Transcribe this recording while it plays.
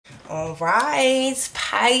All right,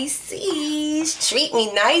 Pisces, treat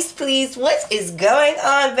me nice, please. What is going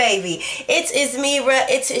on, baby? It is Mira,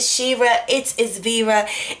 it is Shira, it is Vera,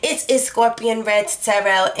 it is ScorpionReddz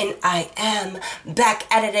Tarot, and I am back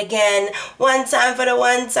at it again. One time for the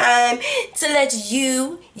one time to let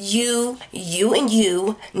you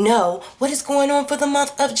know what is going on for the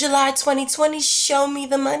month of July 2020. Show me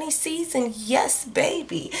the money season. Yes,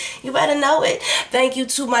 baby. You better know it. Thank you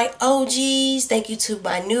to my OGs. Thank you to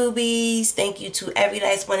my newbies. Thank you to every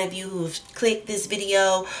last one of you who've clicked this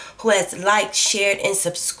video, who has liked, shared, and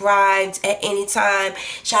subscribed at any time.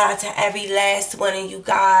 Shout out to every last one of you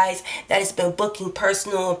guys that has been booking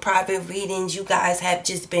personal and private readings. You guys have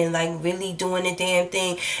just been like really doing the damn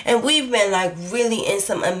thing, and we've been like really in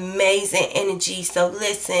some amazing energy. So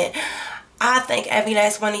listen, I thank every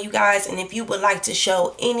last one of you guys, and if you would like to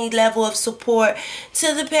show any level of support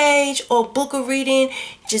to the page or book a reading,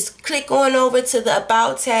 just click on over to the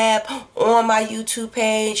About tab on my YouTube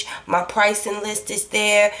page. My pricing list is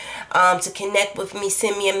there. To connect with me,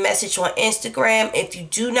 send me a message on Instagram. If you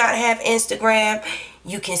do not have Instagram,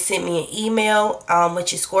 you can send me an email,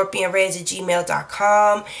 which is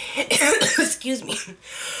scorpionreddztarot@gmail.com. Excuse me.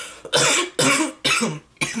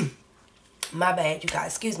 My bad, you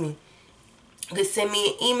guys. Excuse me. You can send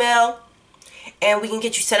me an email and we can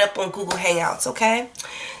get you set up on Google Hangouts, okay?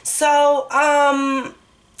 So,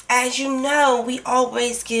 as you know, we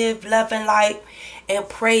always give love and light and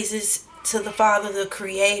praises to the Father, the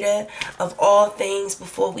Creator of all things,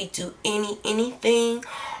 before we do anything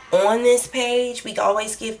on this page. We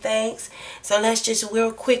always give thanks. So let's just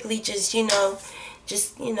real quickly just talk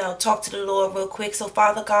to the Lord real quick. So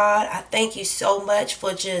Father God, I thank you so much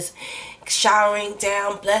for just showering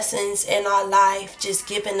down blessings in our life, just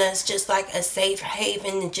giving us just like a safe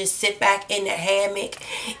haven to just sit back in the hammock,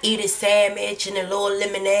 eat a sandwich and a little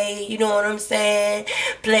lemonade, you know what I'm saying,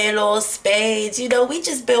 play a little spades. You know, we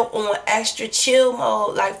just been on extra chill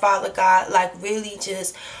mode, like Father God, like really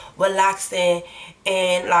just relaxing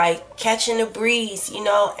and like catching the breeze, you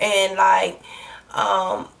know, and like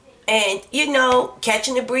and you know,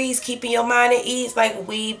 catching the breeze, keeping your mind at ease. Like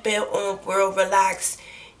we've been on real relaxed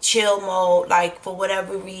chill mode. Like for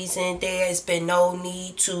whatever reason, there has been no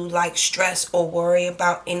need to like stress or worry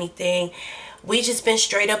about anything. We just been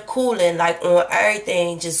straight up cooling, like on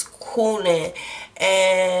everything, just cooling.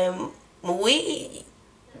 And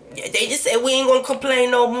they just said we ain't gonna complain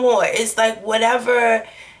no more. It's like whatever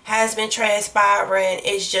has been transpiring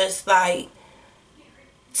is just like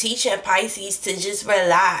teaching Pisces to just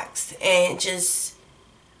relax and just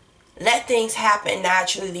let things happen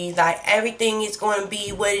naturally. Like everything is going to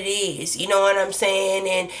be what it is, you know what I'm saying?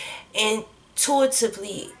 And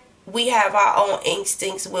intuitively we have our own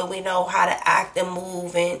instincts where we know how to act and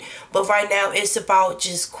move, but right now it's about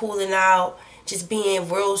just cooling out, just being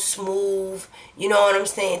real smooth, you know what I'm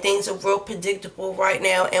saying? Things are real predictable right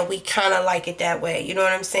now, and we kind of like it that way, you know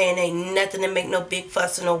what I'm saying? Ain't nothing to make no big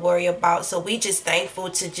fuss or no worry about. So we just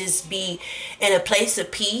thankful to just be in a place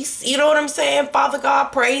of peace, you know what I'm saying? Father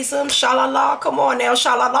God, praise him, shalala. Come on now,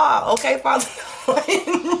 shalala. Okay, Father God,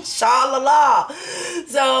 shalala.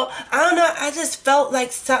 So I don't know, I just felt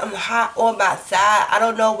like something hot on my side. I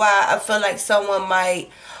don't know why. I feel like someone might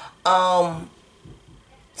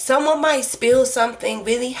spill something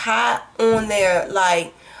really hot on their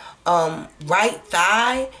like right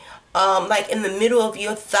thigh, like in the middle of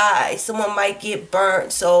your thigh. Someone might get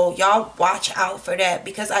burnt, so y'all watch out for that,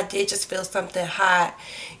 because I did just feel something hot,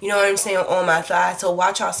 you know what I'm saying, on my thigh. So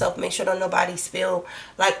watch yourself, make sure don't nobody spill.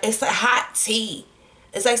 Like it's like hot tea.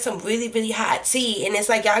 It's like some really hot tea, and it's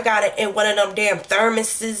like y'all got it in one of them damn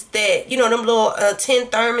thermoses that, you know, them little tin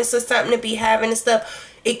thermos or something to be having and stuff.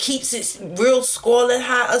 It keeps it real scalding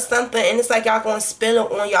hot or something, and it's like y'all gonna spill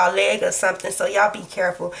it on y'all leg or something. So y'all be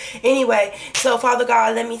careful. Anyway, so Father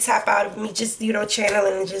God, let me tap out of me just, you know,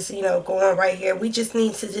 channeling and just, you know, going right here. We just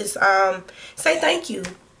need to just say thank you.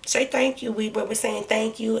 Say thank you. We're saying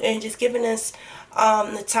thank you, and just giving us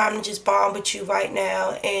the time to just bond with you right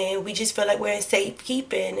now. And we just feel like we're in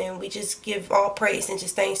safekeeping, and we just give all praise and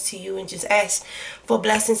just thanks to you, and just ask for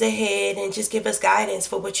blessings ahead, and just give us guidance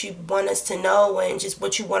for what you want us to know, and just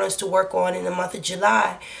what you want us to work on in the month of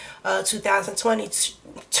July 2020.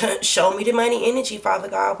 Show me the money energy, Father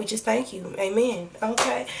God. We just thank you. Amen.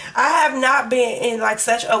 Okay, I have not been in like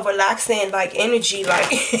such a relaxing like energy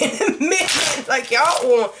like in a minute. Like y'all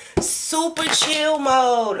on super chill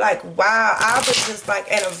mode. Like wow, I was just like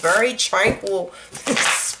in a very tranquil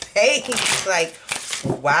space. Like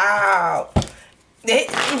wow. Okay,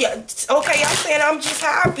 y'all saying I'm just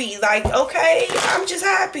happy. Like okay, I'm just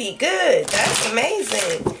happy. Good. That's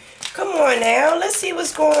amazing. Come on now, let's see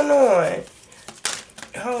what's going on.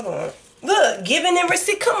 Hold on. Look, giving and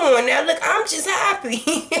receive. Come on now. Look, I'm just happy.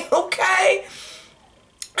 Okay?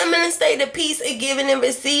 I'm in a state of peace and giving and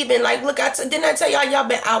receiving. Like, look, didn't I tell y'all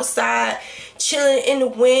been outside chilling in the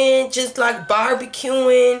wind, just like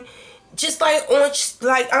barbecuing, just like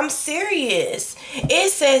I'm serious.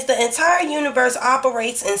 It says the entire universe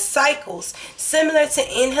operates in cycles similar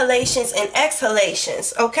to inhalations and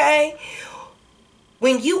exhalations. Okay?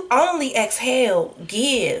 When you only exhale,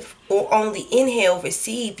 give, or only inhale,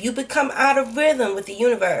 receive, you become out of rhythm with the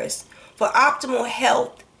universe. For optimal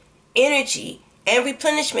health, energy, and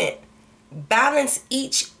replenishment, balance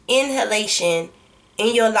each inhalation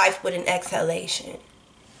in your life with an exhalation.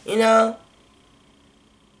 You know?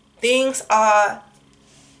 Things are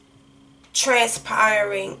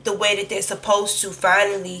transpiring the way that they're supposed to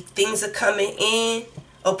finally. Things are coming in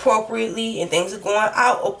appropriately and things are going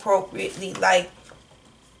out appropriately. Like,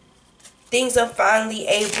 things are finally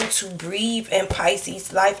able to breathe in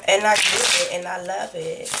Pisces life, and I get it and I love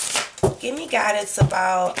it. Give me guidance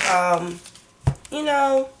about, you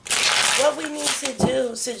know, what we need to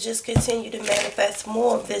do to just continue to manifest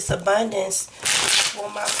more of this abundance for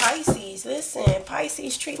my Pisces. Listen,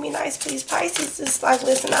 Pisces, treat me nice, please. Pisces is like,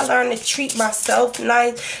 listen, I learned to treat myself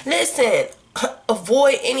nice. Listen,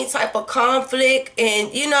 avoid any type of conflict,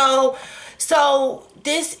 and, you know, so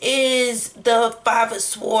this is the Five of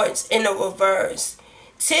Swords in the reverse.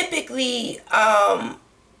 Typically,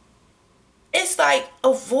 it's like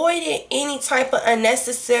avoiding any type of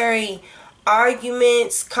unnecessary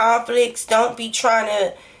arguments, conflicts. Don't be trying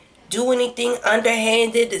to do anything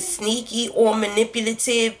underhanded or sneaky or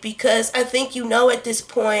manipulative, because I think you know at this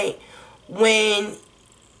point, when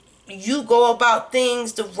you go about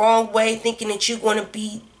things the wrong way, thinking that you're going to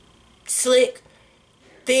be slick,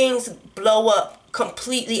 things blow up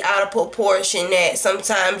completely out of proportion that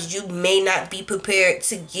sometimes you may not be prepared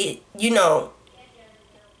to get, you know,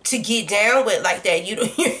 to get down with like that. You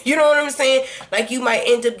know what I'm saying? Like, you might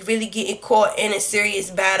end up really getting caught in a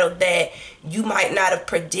serious battle that you might not have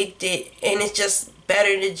predicted, and it's just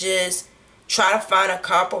better to just try to find a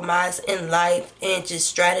compromise in life and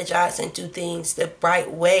just strategize and do things the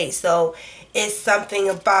right way. So it's something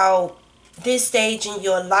about this stage in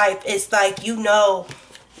your life. It's like, you know,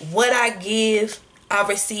 what I give, I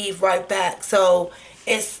receive right back. So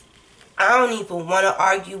it's, I don't even want to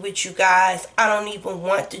argue with you guys. I don't even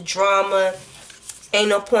want the drama. Ain't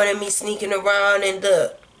no point in me sneaking around, and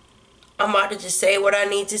look, I'm about to just say what I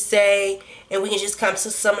need to say, and we can just come to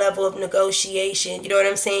some level of negotiation. You know what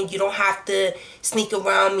I'm saying? You don't have to sneak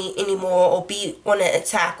around me anymore or be on an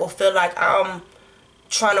attack or feel like I'm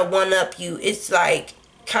trying to one-up you. It's like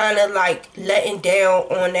kind of like letting down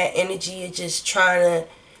on that energy and just trying to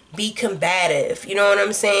be combative. You know what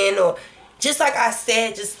I'm saying? Or just like I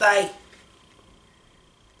said, just like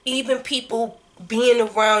even people being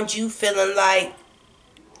around you feeling like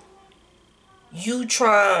you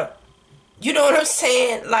trying, you know what I'm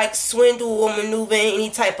saying, like swindle or maneuver in any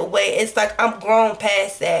type of way. It's like I'm grown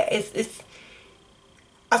past that. It's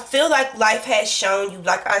I feel like life has shown you,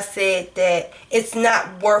 like I said, that it's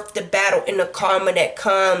not worth the battle and the karma that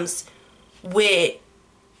comes with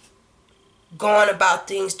going about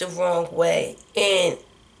things the wrong way. And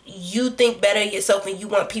you think better of yourself and you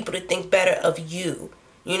want people to think better of you,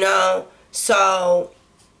 you know? So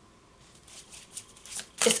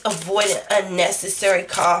it's avoiding unnecessary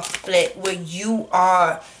conflict where you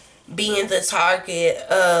are being the target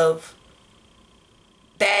of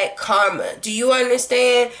bad karma. Do you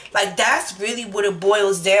understand? Like, that's really what it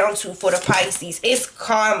boils down to for the Pisces. It's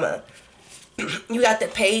karma. You got the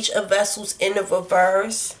Page of Vessels in the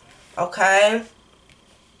reverse. Okay?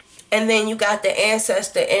 And then you got the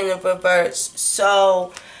Ancestor in the reverse.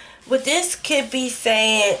 So what this could be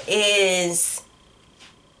saying is,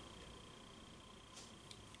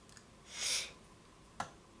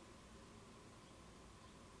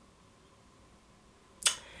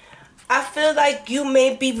 I feel like you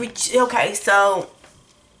may be okay, so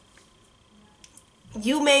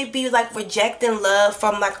you may be like rejecting love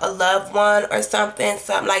from like a loved one or something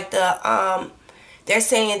like the they're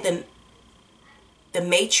saying the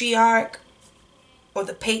matriarch or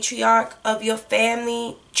the patriarch of your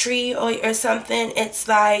family tree or something. It's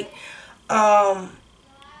like I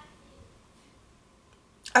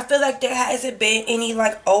feel like there hasn't been any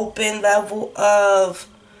like open level of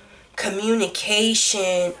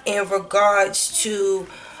communication in regards to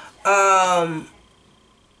a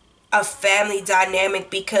family dynamic,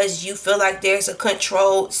 because you feel like there's a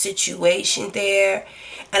controlled situation there.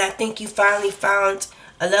 And I think you finally found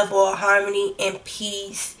a level of harmony and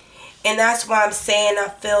peace. And that's why I'm saying I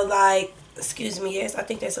feel like, excuse me, yes, I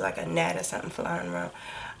think there's like a gnat or something flying around.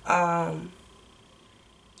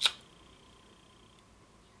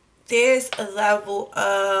 there's a level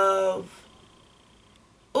of,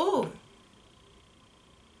 ooh,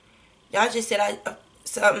 y'all just said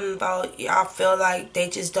something about y'all feel like they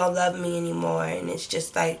just don't love me anymore, and it's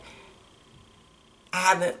just like I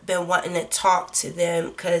haven't been wanting to talk to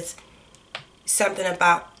them because something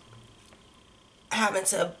about having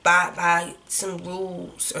to abide by some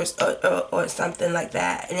rules or something like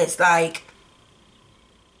that. And it's like,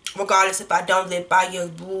 regardless if I don't live by your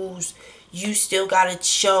rules, you still gotta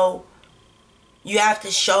show, you have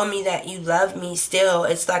to show me that you love me still.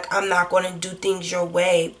 It's like, I'm not going to do things your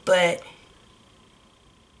way, but,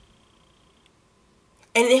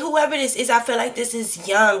 and whoever this is, I feel like this is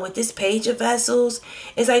young. With this Page of Vessels,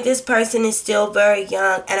 it's like this person is still very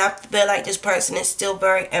young, and I feel like this person is still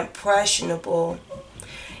very impressionable.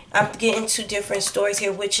 I'm getting two different stories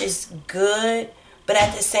here, which is good, but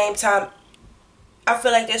at the same time, I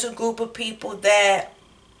feel like there's a group of people that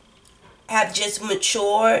have just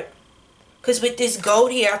matured. Because with this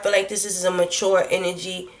goat here, I feel like this is a mature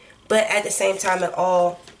energy, but at the same time, it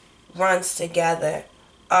all runs together.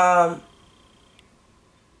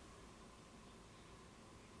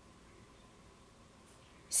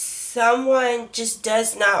 Someone just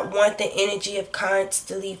does not want the energy of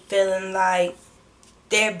constantly feeling like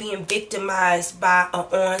they're being victimized by an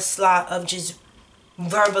onslaught of just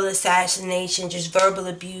verbal assassination, just verbal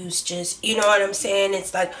abuse, just, you know what I'm saying?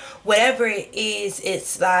 It's like, whatever it is,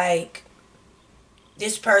 it's like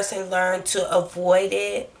this person learned to avoid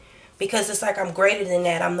it, because it's like, I'm greater than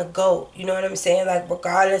that. I'm the GOAT. You know what I'm saying? Like,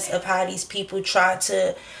 regardless of how these people try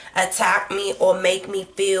to attack me or make me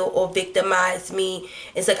feel or victimize me,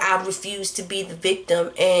 it's like, I refuse to be the victim.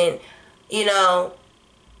 And, you know,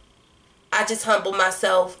 I just humble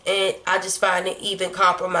myself, and I just find an even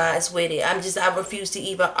compromise with it. I refuse to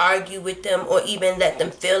even argue with them or even let them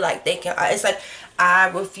feel like they can. It's like, I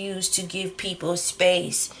refuse to give people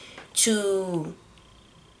space to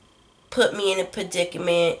put me in a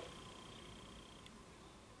predicament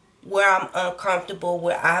where I'm uncomfortable,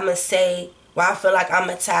 where I'm going to say, where I feel like I'm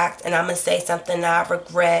attacked, and I'm going to say something that I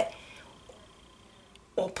regret,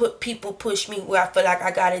 or people push me where I feel like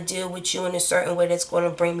I got to deal with you in a certain way that's going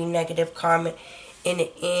to bring me negative karma in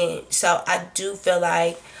the end. So I do feel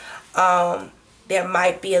like there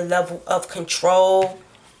might be a level of control.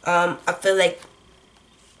 I feel like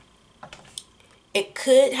it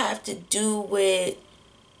could have to do with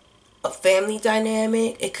a family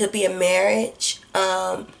dynamic. It could be a marriage.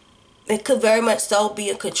 It could very much so be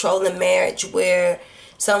a controlling marriage where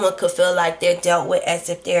someone could feel like they're dealt with as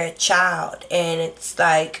if they're a child. And it's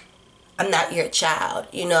like, I'm not your child,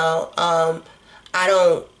 you know. I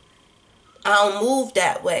don't move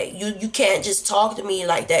that way. You can't just talk to me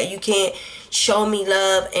like that. You can't show me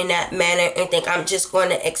love in that manner and think I'm just going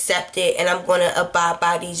to accept it and I'm going to abide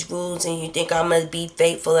by these rules, and you think I'm going to be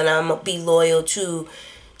faithful and I'm going to be loyal to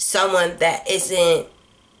someone that isn't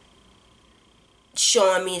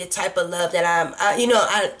showing me the type of love that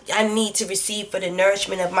I need to receive for the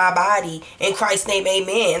nourishment of my body. In Christ's name,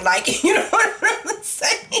 amen. Like, you know what I'm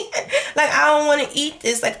saying? Like, I don't want to eat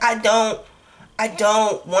this. Like, I don't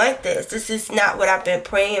want this. This is not what I've been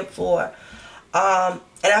praying for. And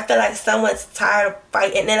I feel like someone's tired of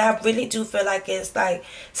fighting. And I really do feel like it's like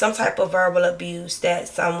some type of verbal abuse, that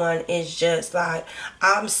someone is just like,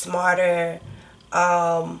 I'm smarter.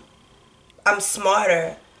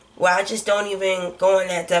 Well, I just don't even go in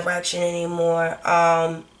that direction anymore.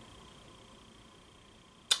 I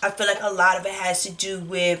feel like a lot of it has to do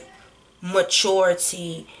with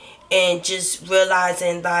maturity and just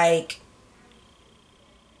realizing, like,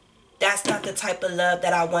 that's not the type of love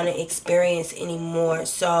that I want to experience anymore.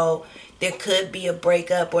 So there could be a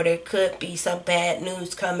breakup, or there could be some bad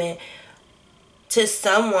news coming to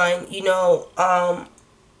someone, you know,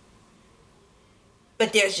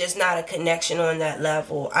 but there's just not a connection on that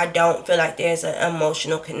level. I don't feel like there's an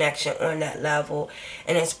emotional connection on that level.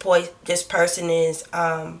 And this person is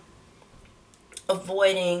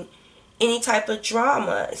avoiding any type of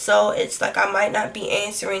drama. So it's like, I might not be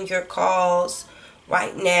answering your calls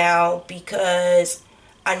right now, because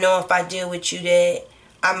I know if I deal with you, that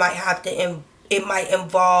I might have to, it might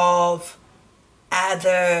involve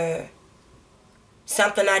either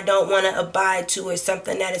something I don't want to abide to, or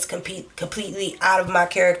something that is completely out of my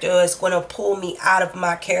character, or it's going to pull me out of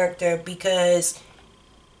my character because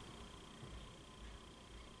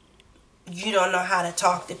you don't know how to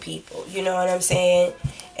talk to people. You know what I'm saying?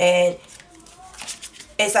 And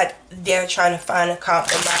it's like they're trying to find a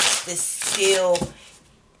compromise to still...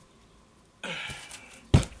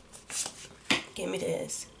 Give me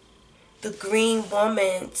this. The green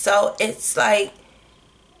woman. So it's like,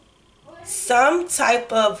 some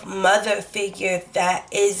type of mother figure that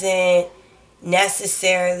isn't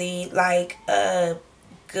necessarily like a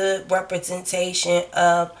good representation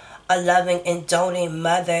of a loving and doting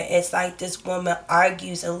mother. It's like this woman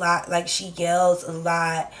argues a lot, like she yells a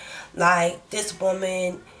lot, like this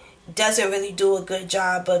woman doesn't really do a good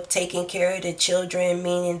job of taking care of the children,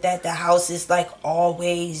 meaning that the house is like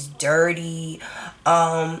always dirty,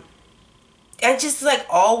 and just like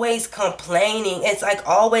always complaining. It's like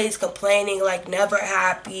always complaining, like never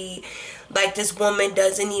happy. Like this woman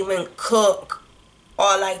doesn't even cook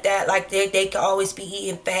or like that. Like they can always be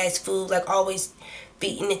eating fast food, like always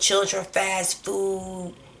feeding the children fast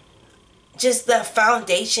food. Just the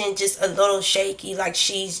foundation just a little shaky, like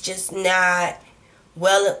she's just not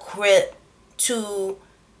well equipped to,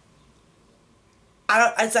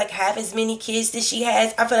 it's like have as many kids that she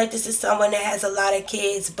has. I feel like this is someone that has a lot of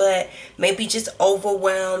kids, but maybe just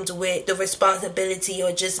overwhelmed with the responsibility,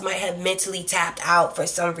 or just might have mentally tapped out for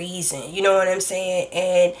some reason. You know what I'm saying?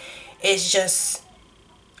 And it's just,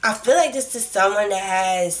 I feel like this is someone that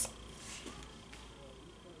has,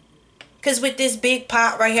 because with this big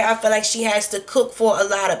pot right here, I feel like she has to cook for a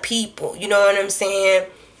lot of people. You know what I'm saying?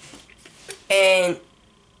 And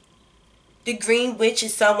the Green Witch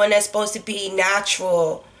is someone that's supposed to be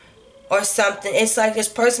natural or something. It's like this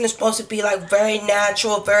person is supposed to be like very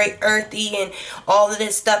natural, very earthy and all of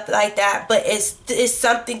this stuff like that. But it's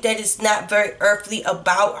something that is not very earthly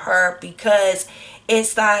about her, because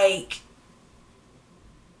it's like,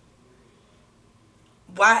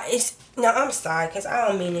 why is, no, I'm sorry, because I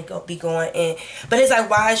don't mean to be going in, but it's like,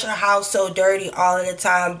 why is your house so dirty all of the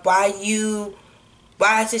time? Why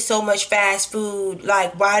is there so much fast food?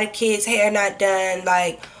 Like, why the kids' hair not done?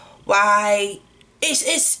 Like, why?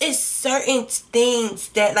 It's certain things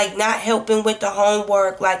that, like, not helping with the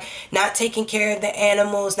homework, like not taking care of the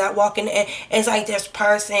animals, not walking. It's like this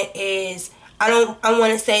person is, I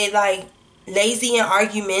want to say like lazy and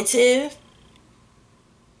argumentative.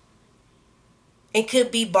 It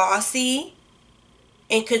could be bossy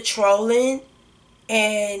and controlling,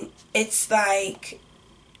 and it's like,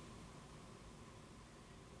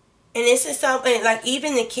 and this is something, like,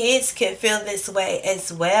 even the kids could feel this way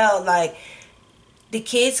as well. Like, the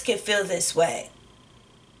kids could feel this way.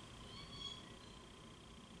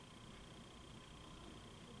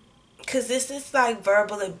 Because this is like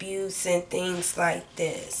verbal abuse and things like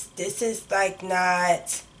this. This is like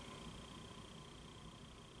not,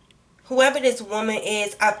 whoever this woman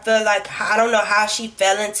is, I feel like, I don't know how she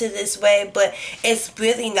fell into this way, but it's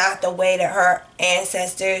really not the way that her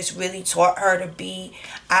ancestors really taught her to be.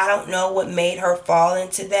 I don't know what made her fall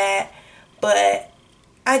into that, but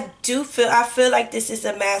I feel like this is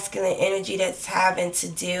a masculine energy that's having to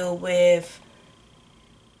deal with,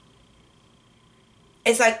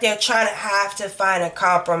 it's like they're trying to have to find a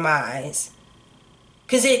compromise,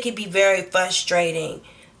 because it could be very frustrating.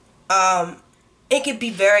 It could be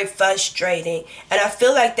very frustrating. And I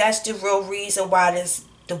feel like that's the real reason why this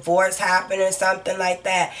divorce happened or something like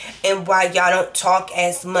that. And why y'all don't talk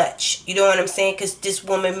as much. You know what I'm saying? Because this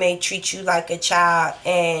woman may treat you like a child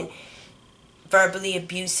and verbally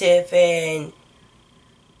abusive and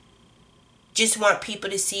just want people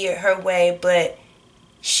to see it her way. But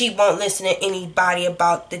she won't listen to anybody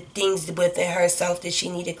about the things within herself that she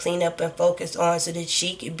need to clean up and focus on, so that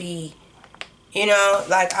she could be, you know,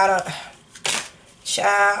 like, I don't...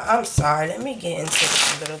 Child, I'm sorry. Let me get into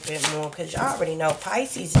this a little bit more, because y'all already know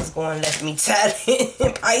Pisces is going to let me tell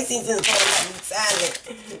it. Pisces is going to let me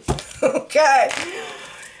tell it. Okay.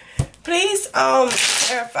 Please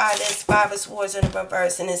clarify this Five of Swords in the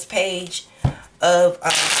reverse and this Page of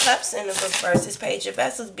Cups in the reverse, this Page of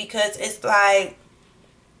Vessels, because it's like,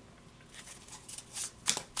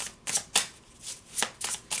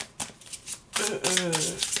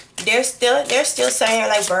 they're still saying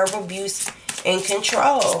like verbal abuse and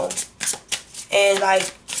control. And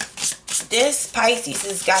like, this Pisces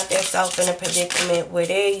has got themselves in a predicament where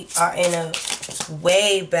they are in a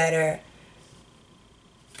way better.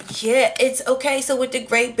 Yeah, it's okay. So with the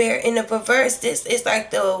Great Bear in the reverse, this is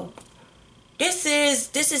like this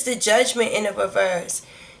is the Judgment in the reverse.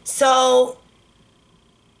 So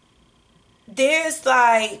there's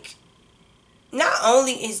like, not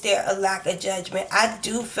only is there a lack of judgment, I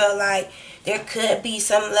do feel like there could be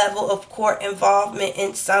some level of court involvement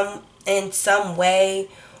in some way,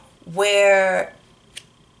 where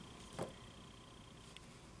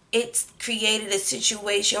it's created a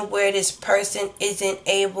situation where this person isn't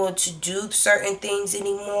able to do certain things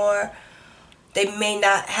anymore. They may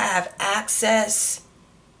not have access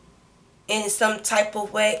in some type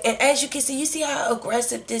of way. And as you can see, you see how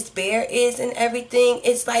aggressive this bear is and everything.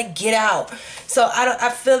 It's like, get out. So I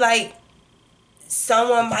feel like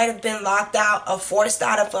someone might have been locked out or forced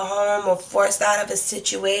out of a home or forced out of a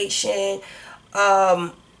situation.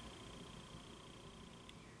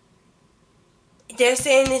 They're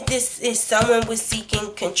saying that this is someone was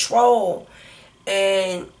seeking control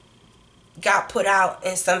and got put out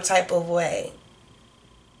in some type of way.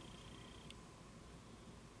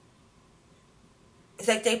 It's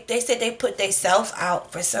like they said they put themselves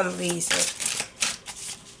out for some reason.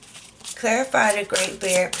 Clarify the Great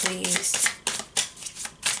Bear, please.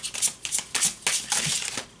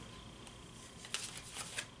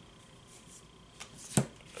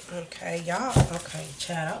 Okay, y'all. Okay,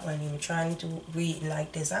 Chad, I wasn't even trying to do reading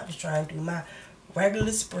like this. I was trying to do my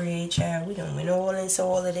regular spread, Chad. We done went all into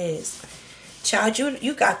all of this. Child,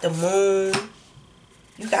 you got the moon.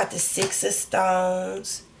 You got the 6 of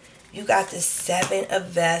stones. You got the 7 of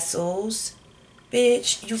vessels.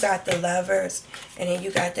 Bitch, you got the lovers. And then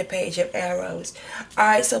you got the page of arrows.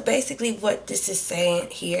 Alright, so basically what this is saying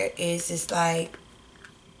here is like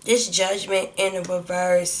this judgment in the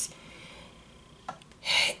reverse.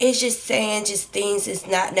 It's just saying just things is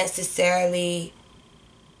not necessarily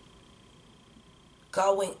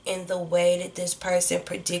going in the way that this person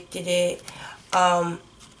predicted it. I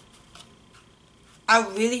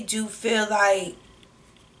really do feel like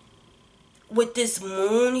with this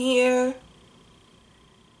moon here,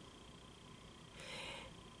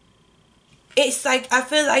 it's like I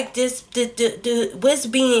feel like this the what's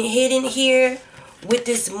being hidden here with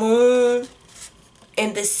this moon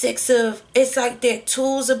and the 6 of, it's like their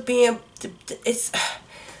tools are being, it's,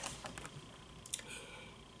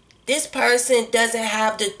 this person doesn't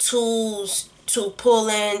have the tools to pull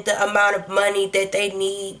in the amount of money that they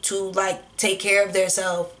need to like take care of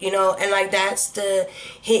themselves, you know, and like that's the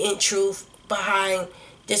hidden truth behind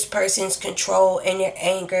this person's control and their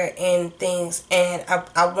anger and things. And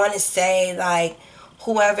I want to say, like,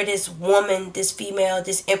 whoever this woman, this female,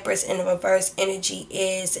 this Empress in the reverse energy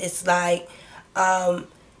is, it's like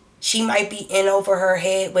she might be in over her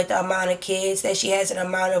head with the amount of kids that she has, an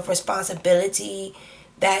amount of responsibility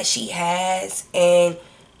that she has, and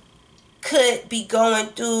could be going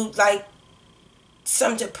through like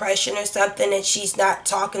some depression or something that she's not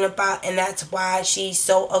talking about, and that's why she's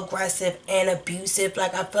so aggressive and abusive.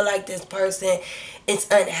 Like, I feel like this person is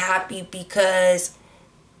unhappy because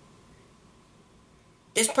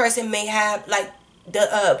this person may have like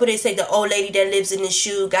the what they say, the old lady that lives in the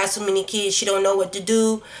shoe, got so many kids she don't know what to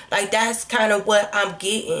do. Like, that's kind of what I'm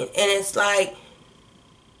getting. And it's like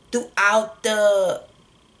throughout the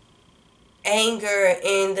anger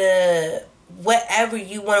and the whatever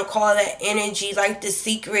you want to call that energy, like the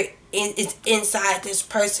secret is inside this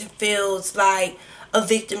person feels like a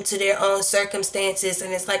victim to their own circumstances.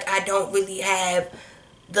 And it's like, I don't really have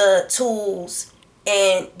the tools,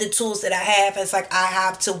 and the tools that I have, it's like I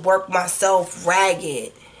have to work myself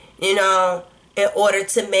ragged, you know, in order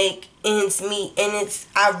to make ends meet. And it's,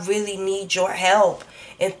 I really need your help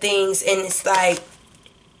and things. And it's like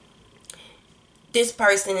this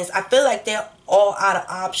person is, I feel like they're all out of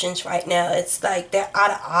options right now. It's like they're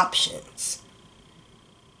out of options.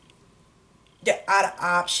 They're out of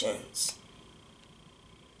options.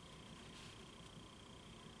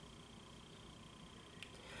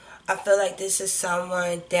 I feel like this is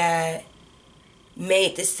someone that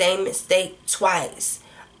made the same mistake twice.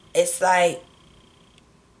 It's like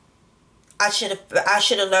I should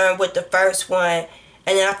have learned with the first one,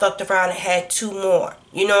 and then I fucked around and had 2 more.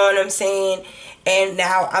 You know what I'm saying? And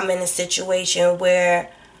now I'm in a situation where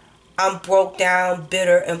I'm broke down,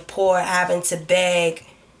 bitter, and poor, having to beg,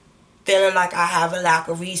 feeling like I have a lack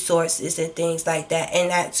of resources and things like that.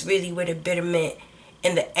 And that's really where the bitterment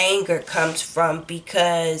and the anger comes from,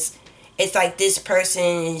 because it's like this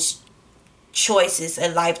person's choices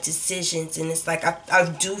and life decisions, and it's like I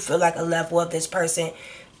do feel like a level of this person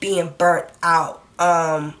being burnt out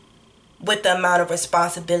with the amount of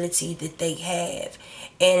responsibility that they have.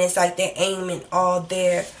 And it's like they're aiming all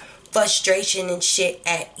their frustration and shit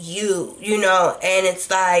at you, you know. And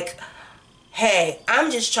it's like, hey,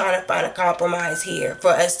 I'm just trying to find a compromise here for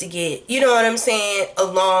us to get, you know what I'm saying,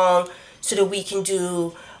 along, so that we can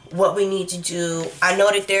do what we need to do. I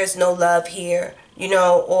know that there's no love here, you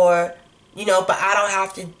know, or, you know, but I don't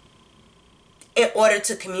have to, in order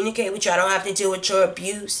to communicate with you, I don't have to deal with your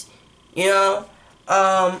abuse, you know.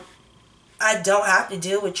 I don't have to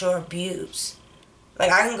deal with your abuse.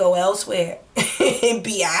 Like, I can go elsewhere and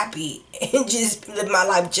be happy and just live my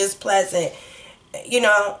life just pleasant, you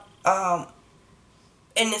know. And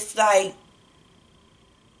it's like,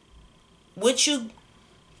 what you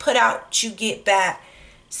put out, you get back.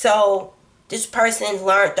 So this person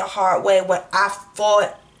learned the hard way when I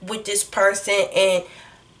fought with this person, and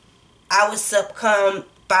I was succumbed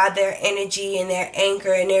by their energy and their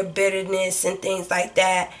anger and their bitterness and things like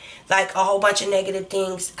that. Like, a whole bunch of negative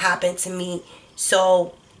things happened to me.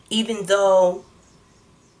 So even though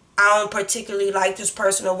I don't particularly like this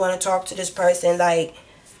person or want to talk to this person, like,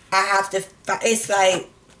 I have to, it's like,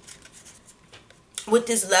 with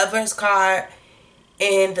this Lovers card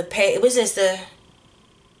and the page, it was just the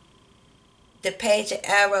Page of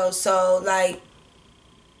Arrows. So, like,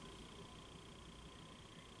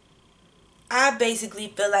 I basically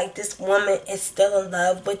feel like this woman is still in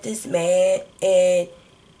love with this man, and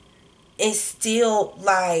it's still,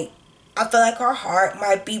 like, I feel like her heart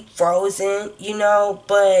might be frozen, you know,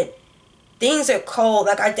 but things are cold.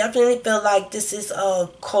 Like, I definitely feel like this is a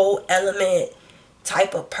cold element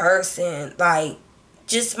type of person. Like,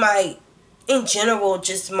 just might, in general,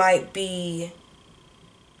 just might be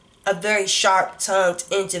a very sharp-tongued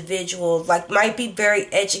individual. Like, might be very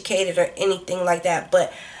educated or anything like that,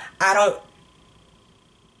 but I don't,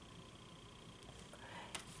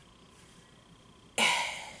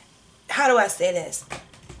 how do I say this?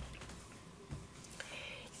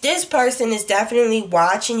 This person is definitely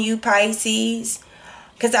watching you, Pisces.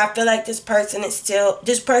 Because I feel like this person still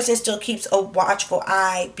keeps a watchful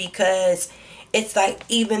eye, because it's like,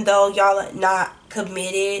 even though y'all are not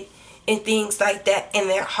committed and things like that in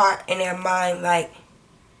their heart and their mind, like,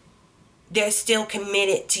 they're still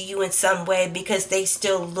committed to you in some way, because they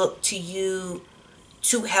still look to you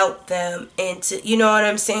to help them and to, you know what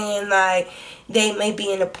I'm saying? Like, they may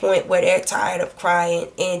be in a point where they're tired of crying,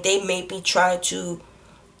 and they may be trying to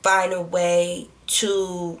find a way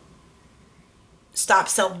to stop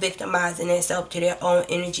self-victimizing themselves to their own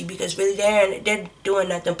energy, because really they're doing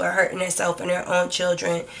nothing but hurting themselves and their own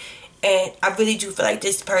children. And I really do feel like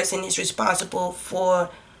this person is responsible for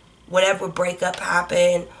whatever breakup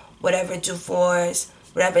happened, whatever divorce,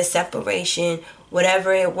 whatever separation,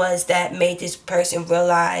 whatever it was that made this person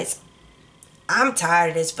realize, I'm tired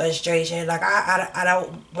of this frustration. Like, I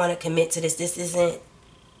don't want to commit to this. This isn't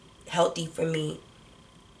healthy for me.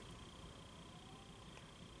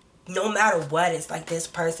 No matter what, it's like this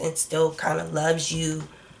person still kind of loves you,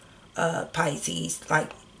 Pisces.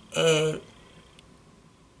 Like, and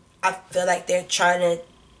I feel like they're trying to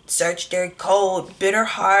search their cold, bitter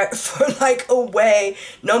heart for, like, a way,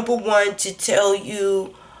 number one, to tell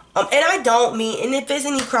you, and I don't mean, and if there's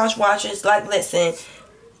any cross watchers, like, listen,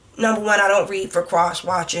 number one, I don't read for cross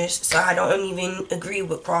watchers, so I don't even agree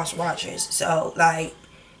with cross watchers. So, like,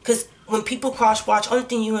 because when people cross watch, only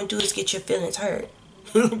thing you want to do is get your feelings hurt.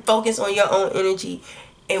 Focus on your own energy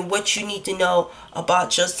and what you need to know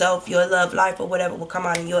about yourself, your love life, or whatever will come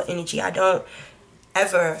out of your energy. I don't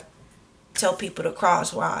ever tell people to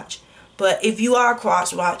cross watch. But if you are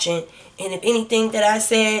cross watching, and if anything that I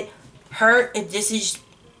said hurt, if this is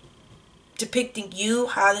depicting you,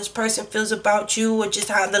 how this person feels about you, or just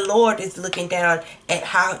how the Lord is looking down at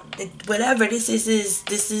how, whatever, this is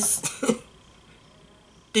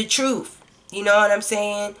the truth. You know what I'm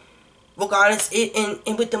saying? Regardless,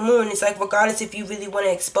 and with the moon, it's like, regardless if you really want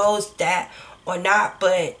to expose that or not,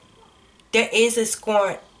 but there is a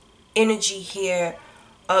scorn energy here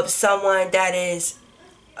of someone that is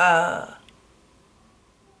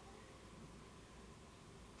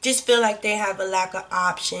just feel like they have a lack of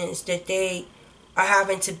options, that they are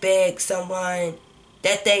having to beg someone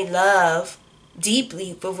that they love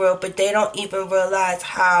deeply, for real, but they don't even realize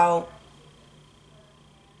how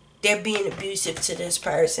they're being abusive to this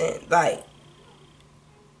person. Like,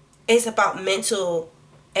 it's about mental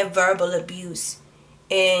and verbal abuse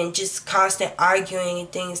and just constant arguing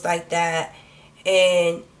and things like that.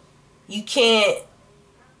 And you can't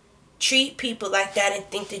treat people like that and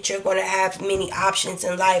think that you're going to have many options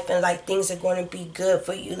in life and, like, things are going to be good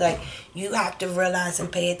for you. Like, you have to realize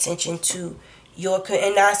and pay attention to your,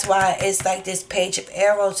 and that's why it's like this Page of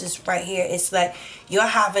Arrows is right here. It's like you're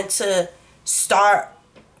having to start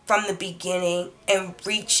from the beginning and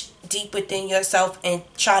reach deep within yourself and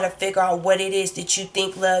try to figure out what it is that you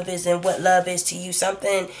think love is and what love is to you.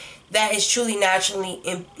 Something that is truly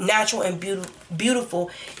natural and beautiful.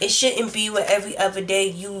 It shouldn't be where every other day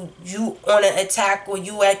you on an attack, or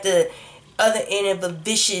you at the other end of a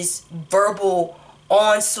vicious verbal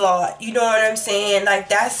onslaught. You know what I'm saying? Like,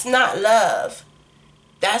 that's not love.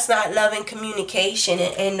 That's not love and communication,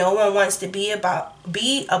 and no one wants to be about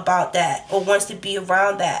that, or wants to be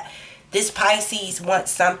around that. This Pisces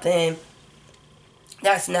wants something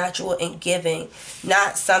that's natural and giving,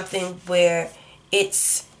 not something where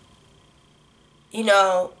it's, you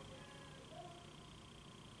know,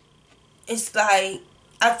 it's like,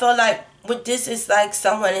 I feel like with this, it's like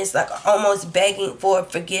someone is like almost begging for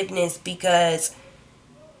forgiveness, because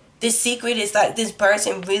The secret is like this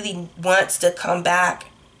person really wants to come back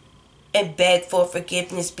and beg for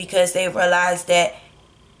forgiveness because they realize that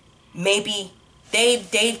maybe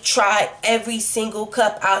they've tried every single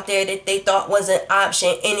cup out there that they thought was an option,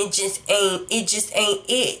 and it just ain't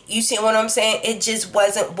it. You see what I'm saying? It just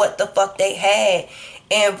wasn't what the fuck they had.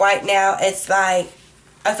 And right now it's like,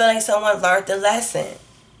 I feel like someone learned the lesson.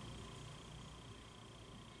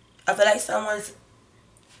 I feel like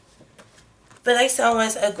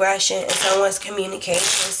someone's aggression and someone's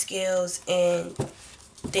communication skills and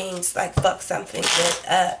things like fuck something good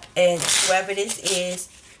up, and whoever this is,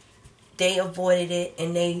 they avoided it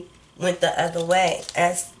and they went the other way.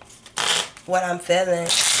 That's what I'm feeling.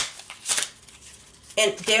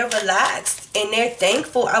 And they're relaxed and they're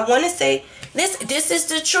thankful. I want to say this is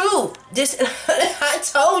the truth. I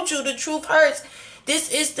told you the truth hurts.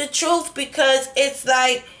 This is the truth, because it's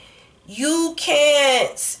like, you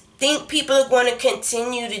can't think people are going to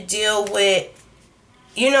continue to deal with,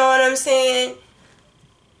 you know what I'm saying?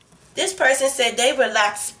 This person said they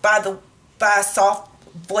relaxed by soft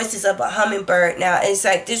voices of a hummingbird. Now it's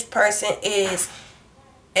like this person is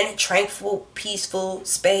in a tranquil, peaceful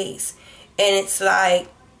space, and it's like,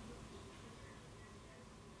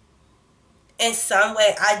 in some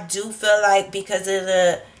way, I do feel like because of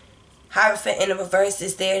the Hierophant in the reverse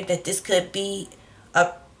is there, that this could be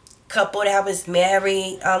a couple that was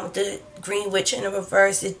married. With the Green Witch in the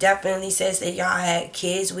reverse, it definitely says that y'all had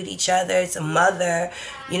kids with each other. It's a mother,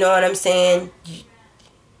 you know what I'm saying?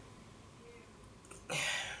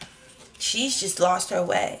 She's just lost her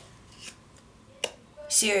way.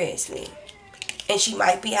 Seriously. And she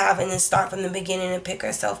might be having to start from the beginning and pick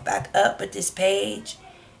herself back up. But this page,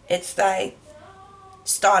 it's like,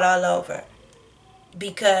 start all over.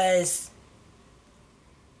 Because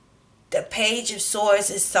the Page of Swords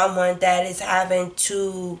is someone that is having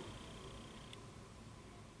to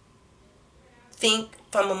think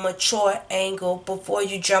from a mature angle before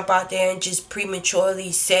you jump out there and just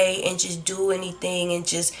prematurely say and just do anything and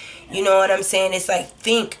just, you know what I'm saying? It's like,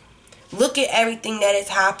 think, look at everything that has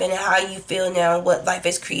happened and how you feel now, what life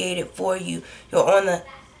has created for you. You're on the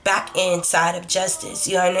back end side of justice.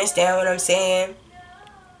 You understand what I'm saying?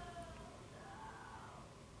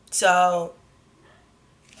 So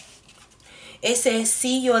it says,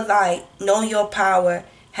 see your light, know your power,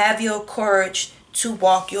 have your courage to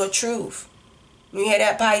walk your truth. You hear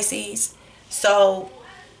that, Pisces? So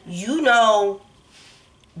you know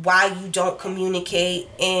why you don't communicate,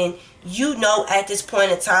 and you know at this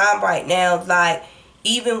point in time right now, like,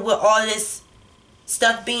 even with all this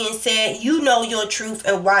stuff being said, you know your truth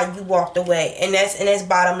and why you walked away, and that's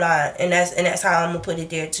bottom line, and that's how I'm gonna put it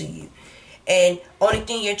there to you. And only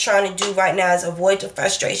thing you're trying to do right now is avoid the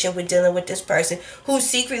frustration with dealing with this person who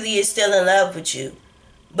secretly is still in love with you,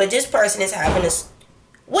 but this person is having a,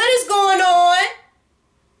 what is going on?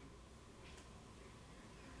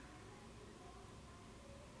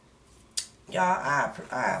 Y'all,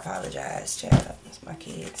 I apologize, child. That's my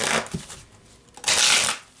kids.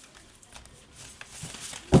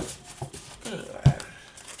 Anyway.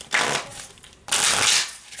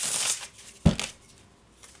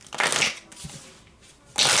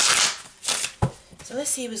 So let's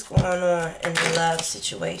see what's going on in the love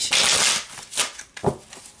situation.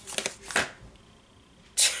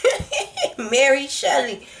 Mary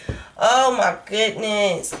Shelley. Oh my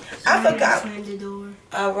goodness. I forgot. The door.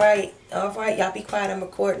 All right. Y'all be quiet. I'm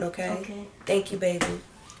recording, okay? Okay. Thank you, baby.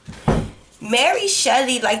 Mary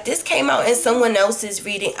Shelley, like, this came out in someone else's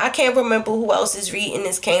reading. I can't remember who else's reading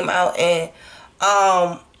this came out in.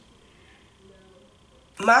 My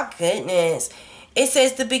goodness. It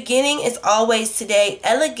says, the beginning is always today.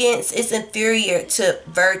 Elegance is inferior to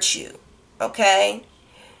virtue. Okay?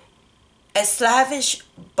 A slavish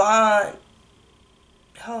bond.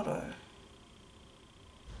 Hold on.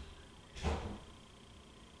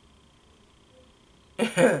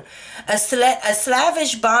 A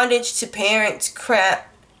slavish bondage to parents cramp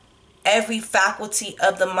every faculty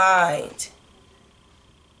of the mind.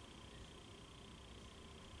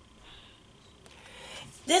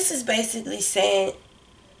 This is basically saying,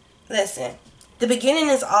 listen, the beginning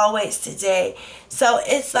is always today. So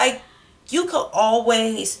it's like you could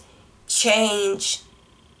always change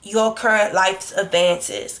your current life's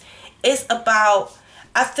advances. It's about,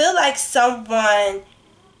 I feel like someone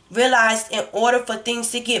realized in order for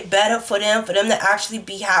things to get better for them to actually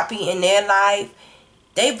be happy in their life,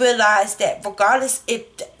 they realized that regardless if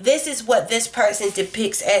this is what this person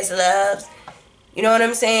depicts as love, you know what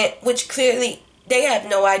I'm saying? Which clearly they have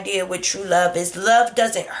no idea what true love is. Love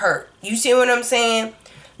doesn't hurt. You see what I'm saying?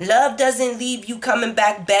 Love doesn't leave you coming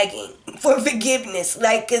back begging for forgiveness.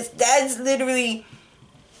 Like, 'cause that's literally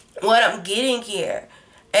what I'm getting here.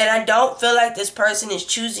 And I don't feel like this person is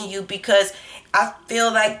choosing you, because I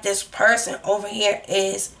feel like this person over here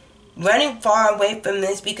is running far away from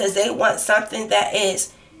this because they want something that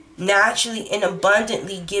is naturally and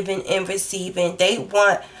abundantly given and receiving. They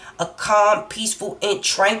want a calm, peaceful, and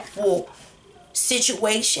tranquil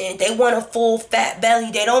situation. They want a full fat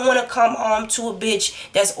belly. They don't want to come home to a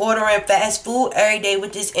bitch that's ordering fast food every day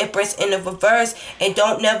with this Empress in the reverse and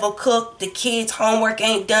don't never cook. The kids' homework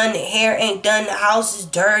ain't done, the hair ain't done, the house is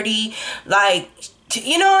dirty. Like,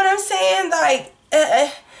 you know what I'm saying? Like,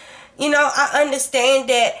 you know, I understand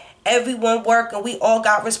that everyone work and we all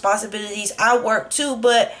got responsibilities. I work too,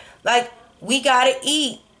 but like, we gotta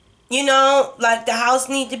eat. You know, like, the house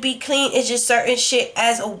need to be clean. It's just certain shit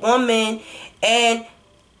as a woman, and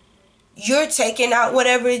you're taking out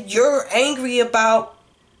whatever you're angry about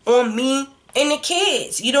on me and the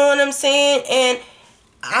kids. You know what I'm saying? And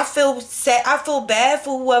I feel sad. I feel bad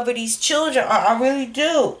for whoever these children are. I really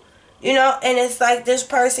do. You know, and it's like this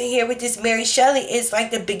person here with this Mary Shelley, it's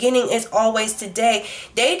like the beginning is always today.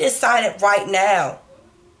 They decided right now,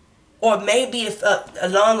 or maybe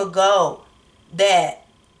long ago, that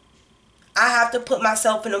I have to put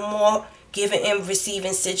myself in a more giving and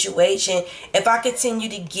receiving situation. If I continue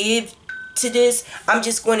to give to this, I'm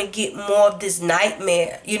just going to get more of this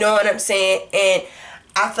nightmare. You know what I'm saying? And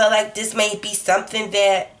I feel like this may be something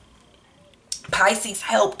that Pisces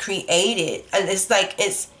helped create it. And it's like,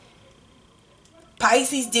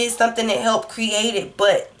 Pisces did something that helped create it,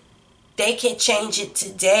 but they can change it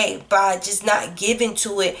today by just not giving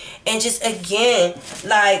to it. And just, again,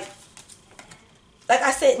 like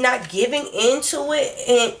I said, not giving into it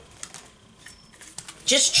and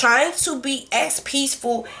just trying to be as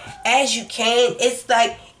peaceful as you can. It's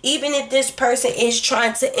like, even if this person is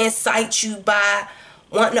trying to incite you by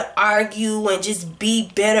wanting to argue and just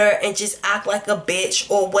be bitter and just act like a bitch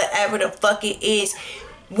or whatever the fuck it is,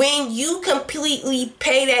 when you completely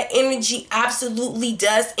pay that energy absolutely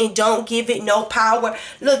dust and don't give it no power.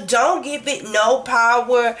 Look, don't give it no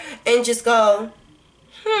power and just go,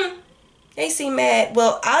 they seem mad.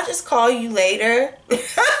 Well, I'll just call you later.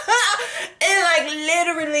 And like,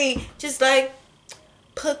 literally, just like,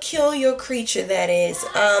 peculiar creature that is.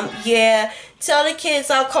 Yeah, tell the kids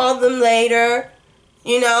I'll call them later.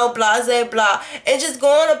 You know, blah, blah, blah. And just go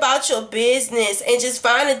on about your business and just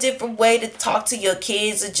find a different way to talk to your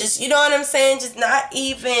kids. Or just, you know what I'm saying? Just not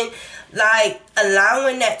even, like,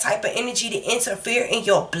 allowing that type of energy to interfere in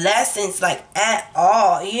your blessings, like, at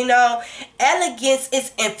all. You know? Elegance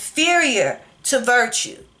is inferior to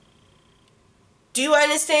virtue. Do you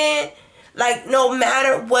understand? Like, no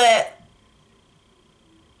matter what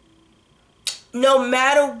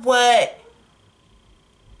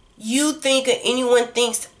you think or anyone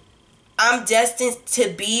thinks I'm destined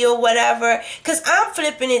to be or whatever, because I'm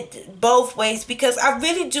flipping it both ways, because I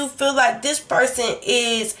really do feel like this person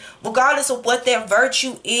is, regardless of what their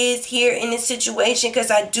virtue is here in this situation,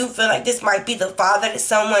 because I do feel like this might be the father to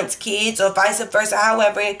someone's kids or vice versa,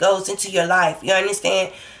 however it goes into your life, you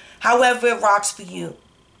understand? However it rocks for you.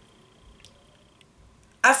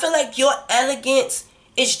 I feel like your elegance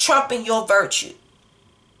is trumping your virtue.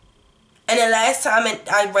 And the last time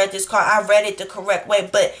I read this card, I read it the correct way.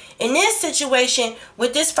 But in this situation,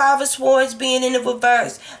 with this Five of Swords being in the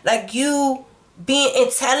reverse, like, you being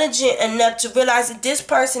intelligent enough to realize that this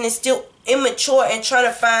person is still immature and trying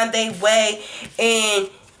to find their way. And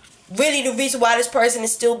really the reason why this person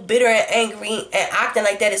is still bitter and angry and acting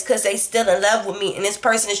like that is because they still in love with me. And this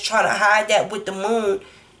person is trying to hide that with the moon,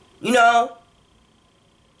 you know.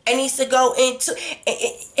 And needs to go into,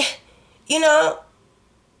 you know.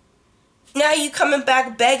 Now you coming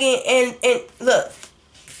back begging and look,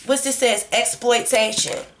 what's this says?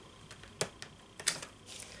 Exploitation.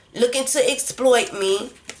 Looking to exploit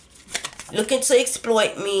me. Looking to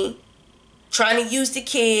exploit me. Trying to use the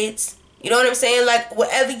kids. You know what I'm saying? Like,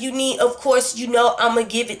 whatever you need, of course, you know I'm going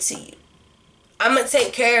to give it to you. I'm going to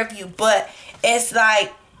take care of you. But it's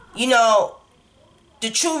like, you know,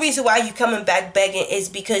 the true reason why you coming back begging is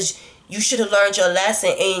because you should have learned your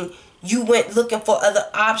lesson and you went looking for other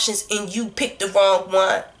options and you picked the wrong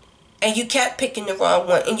one. And you kept picking the wrong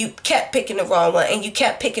one. And you kept picking the wrong one. And you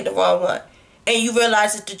kept picking the wrong one. And you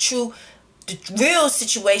realize that the real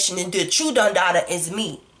situation and the true Dondada is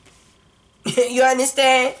me. You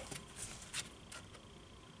understand?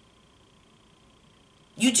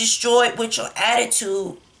 You destroyed with your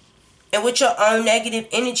attitude and with your own negative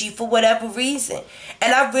energy for whatever reason.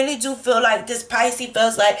 And I really do feel like this Pisces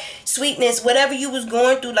feels like, sweetness, whatever you was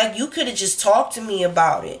going through, like, you could have just talked to me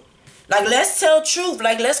about it. Like, let's tell truth.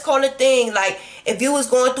 Like, let's call it thing. Like, if you was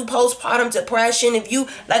going through postpartum depression, if you,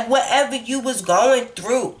 like, whatever you was going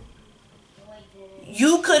through,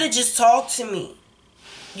 you could have just talked to me.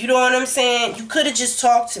 You know what I'm saying? You could have just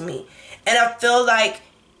talked to me. And I feel like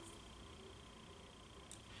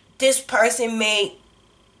this person made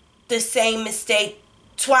the same mistake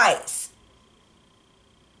twice.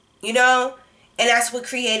 You know? And that's what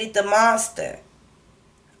created the monster.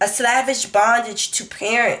 A slavish bondage to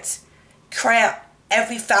parents cramp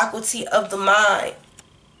every faculty of the mind.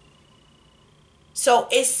 So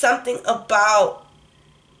it's something about,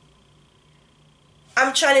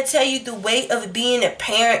 I'm trying to tell you the weight of being a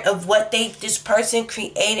parent of what this person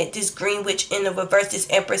created, this Green Witch in the reverse, this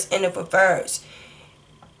Empress in the reverse.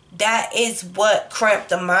 That is what cramped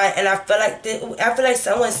the mind. And I feel like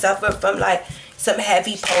someone suffered from like some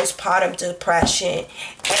heavy postpartum depression. And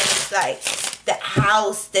it's like the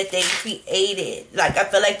house that they created. Like I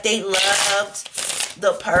feel like they loved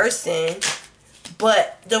the person,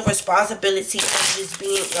 but the responsibility of just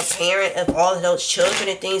being a parent of all of those children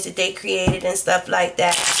and things that they created and stuff like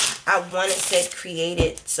that, I want to say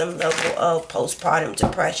created some level of postpartum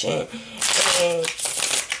depression and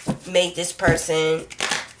made this person,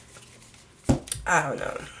 I don't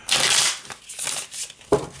know.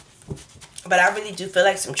 But I really do feel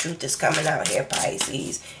like some truth is coming out here,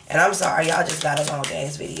 Pisces. And I'm sorry, y'all just got a long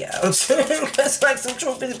ass video. Because like some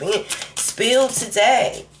truth is being spilled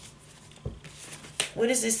today. What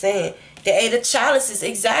is this saying? The Eight of Chalices.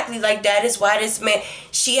 Exactly. Like that is why this man,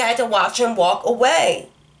 she had to watch him walk away.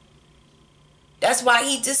 That's why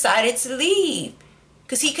he decided to leave.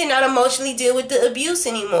 Because he could not emotionally deal with the abuse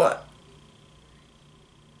anymore.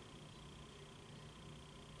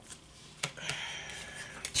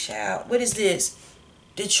 Child, what is this?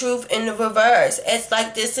 The Truth in the reverse. It's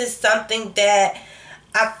like this is something that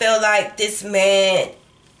I feel like this man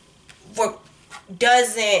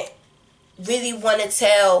doesn't really want to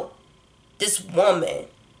tell this woman.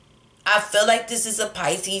 I feel like this is a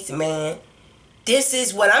Pisces man. This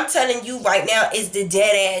is what I'm telling you right now is the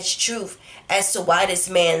dead ass truth as to why this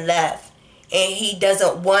man left. And he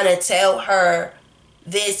doesn't want to tell her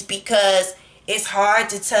this because it's hard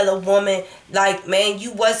to tell a woman, like, man,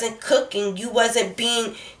 you wasn't cooking. You wasn't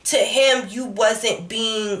being, to him, you wasn't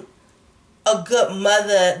being a good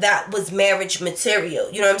mother that was marriage material.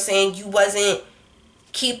 You know what I'm saying? You wasn't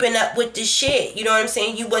keeping up with the shit. You know what I'm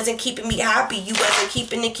saying? You wasn't keeping me happy. You wasn't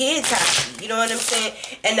keeping the kids happy. You know what I'm saying?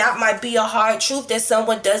 And that might be a hard truth that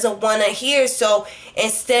someone doesn't want to hear. So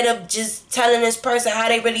instead of just telling this person how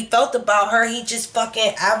they really felt about her, he just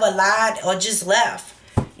fucking either lied or just left.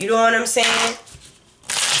 You know what I'm saying?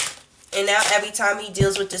 And now every time he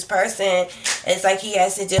deals with this person, it's like he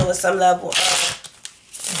has to deal with some level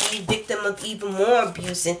of being victim of even more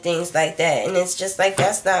abuse and things like that. And it's just like,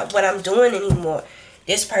 that's not what I'm doing anymore.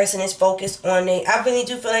 This person is focused on I really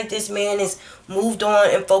do feel like this man is moved on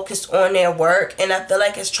and focused on their work. And I feel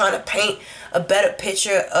like it's trying to paint a better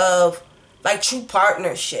picture of like true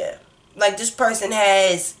partnership. Like this person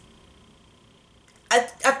has,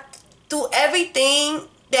 through everything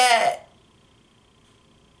that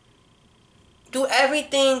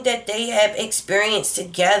they have experienced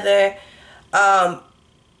together,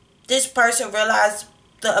 this person realized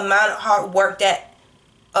the amount of hard work that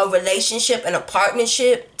a relationship and a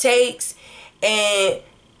partnership takes. And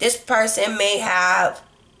this person may have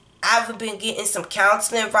either been getting some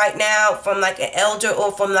counseling right now from like an elder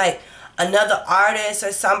or from like another artist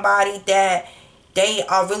or somebody that they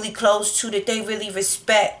are really close to, that they really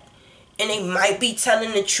respect. And they might be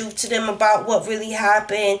telling the truth to them about what really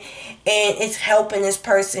happened. And it's helping this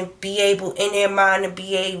person be able, in their mind, to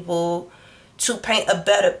be able to paint a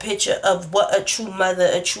better picture of what a true mother,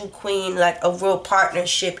 a true queen, like a real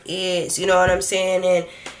partnership is. You know what I'm saying? And,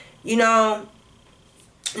 you know,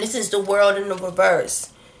 this is the World in the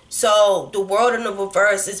reverse. So, the World in the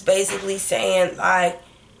reverse is basically saying, like,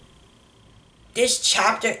 this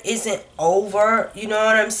chapter isn't over. You know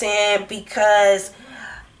what I'm saying? Because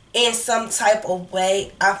in some type of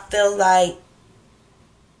way, I feel like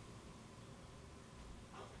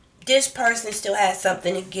this person still has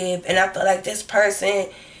something to give. And I feel like this person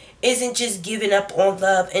isn't just giving up on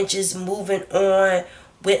love and just moving on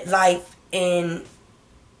with life and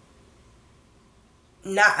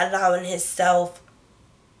not allowing himself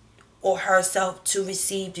or herself to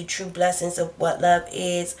receive the true blessings of what love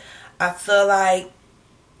is. I feel like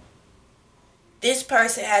this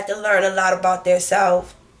person had to learn a lot about their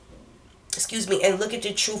self. And look at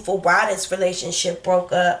the truth for why this relationship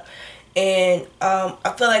broke up. And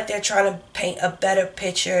I feel like they're trying to paint a better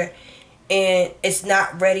picture, and it's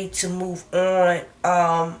not ready to move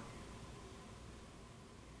on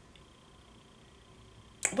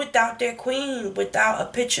without their queen, without a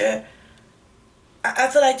picture. I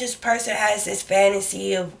feel like this person has this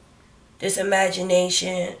fantasy of this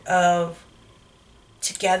imagination of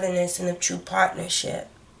togetherness and of true partnership,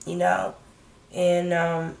 you know?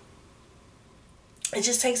 And it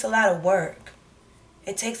just takes a lot of work.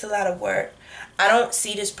 It takes a lot of work. I don't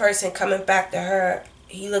see this person coming back to her.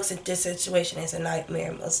 He looks at this situation as a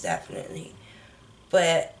nightmare, most definitely.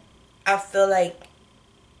 But I feel like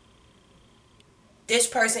this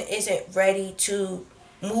person isn't ready to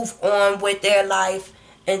move on with their life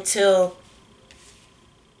until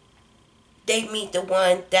they meet the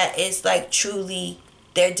one that is like truly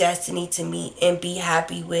their destiny to meet and be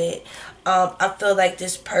happy with. I feel like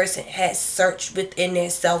this person has searched within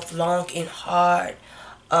themselves long and hard,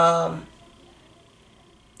 and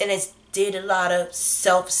has did a lot of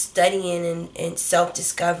self-studying and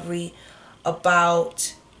self-discovery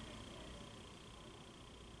about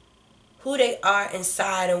who they are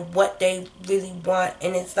inside and what they really want.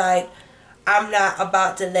 And it's like, I'm not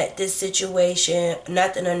about to let this situation,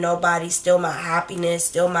 nothing or nobody, steal my happiness,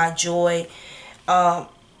 steal my joy. And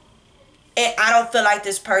I don't feel like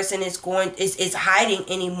this person is hiding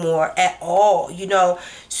anymore at all, you know.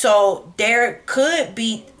 So there could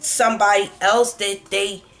be somebody else that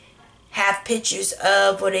they have pictures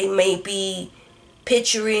of, or they may be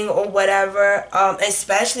picturing or whatever.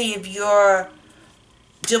 Especially if you're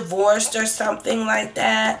divorced or something like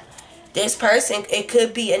that. This person, it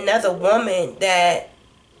could be another woman that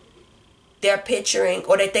they're picturing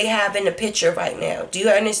or that they have in the picture right now. Do you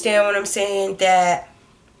understand what I'm saying? That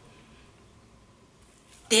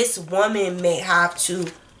this woman may have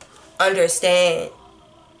to understand,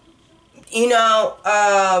 you know,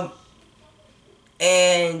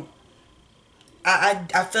 and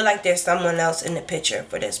I feel like there's someone else in the picture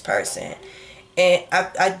for this person. And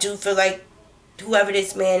I do feel like whoever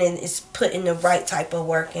this man is putting the right type of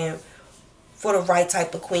work in for the right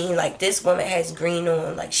type of queen. Like, this woman has green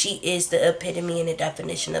on. Like, she is the epitome and the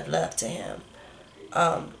definition of love to him.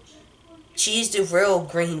 She's the real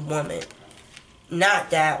green woman. Not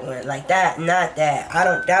that one. Like, that, not that.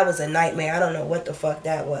 That was a nightmare. I don't know what the fuck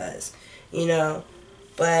that was. You know?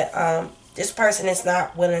 But, this person is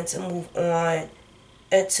not willing to move on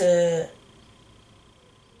until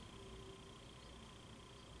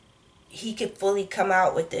he could fully come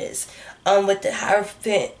out with this. With the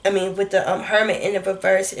Hierophant, with the Hermit in the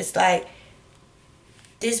reverse, it's like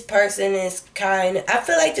this person is I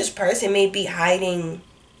feel like this person may be hiding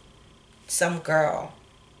some girl.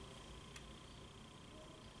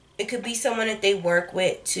 It could be someone that they work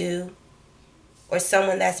with too, or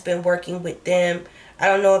someone that's been working with them. I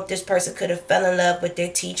don't know if this person could have fell in love with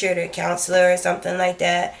their teacher, their counselor, or something like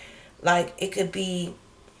that. Like, it could be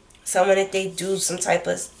someone that they do some type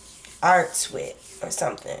of arts with or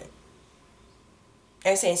something.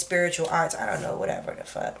 I'm saying spiritual arts. I don't know, whatever the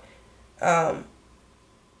fuck. I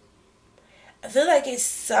feel like it's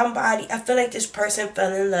somebody. I feel like this person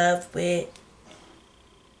fell in love with,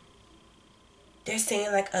 they're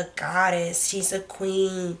saying like a goddess. She's a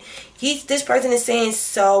queen. This person is saying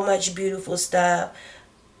so much beautiful stuff.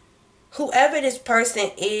 Whoever this person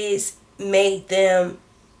is made them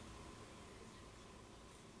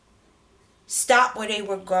stop where they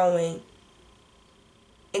were going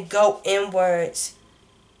and go inwards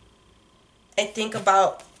and think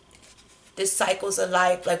about the cycles of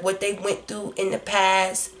life, like what they went through in the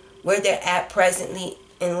past, where they're at presently,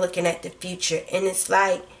 and looking at the future. And it's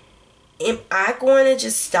like, am I going to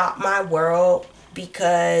just stop my world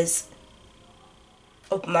because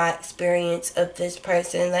of my experience of this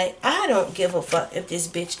person? Like, I don't give a fuck if this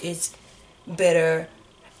bitch is bitter.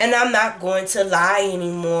 And I'm not going to lie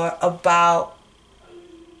anymore about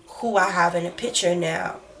who I have in the picture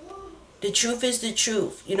now. The truth is the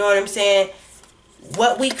truth. You know what I'm saying?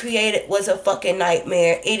 What we created was a fucking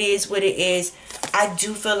nightmare. It is what it is. I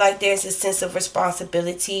do feel like there's a sense of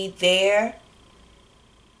responsibility there.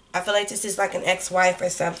 I feel like this is like an ex-wife or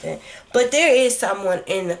something. But there is someone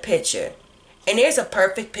in the picture. And there's a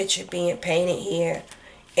perfect picture being painted here.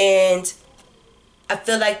 And I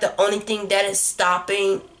feel like the only thing that is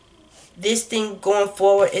stopping this thing going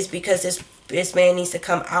forward is because this man needs to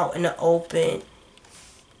come out in the open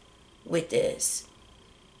with this.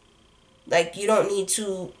 Like, you don't need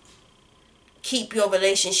to keep your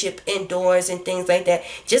relationship indoors and things like that.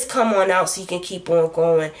 Just come on out so you can keep on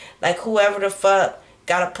going. Like, whoever the fuck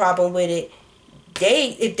got a problem with it,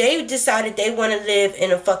 if they decided they want to live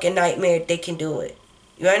in a fucking nightmare, they can do it.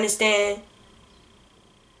 You understand?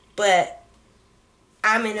 But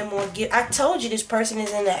I'm in a more I told you this person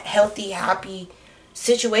is in a healthy, happy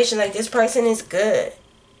situation. Like, this person is good.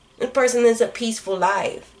 This person is a peaceful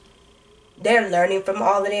life. They're learning from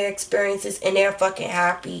all of their experiences and they're fucking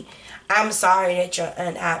happy. I'm sorry that you're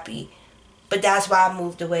unhappy. But that's why I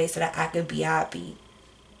moved away, so that I could be happy.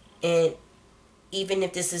 And even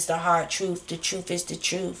if this is the hard truth, the truth is the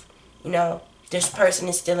truth. You know, this person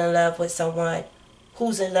is still in love with someone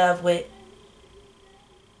who's in love with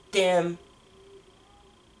them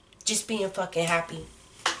just being fucking happy.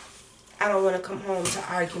 I don't want to come home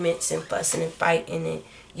to arguments and fussing and fighting and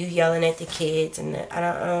you yelling at the kids. And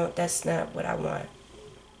I don't, that's not what I want.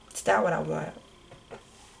 It's not what I want.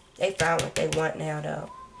 They found what they want now,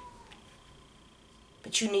 though.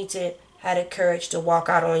 But you need to have the courage to walk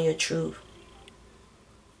out on your truth.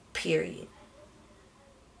 Period.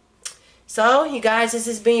 So, you guys, this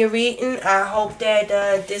has been your reading. I hope that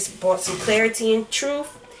this brought some clarity and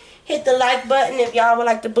truth. Hit the like button if y'all would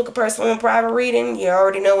like to book a personal and private reading. You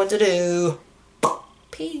already know what to do.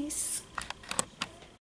 Peace.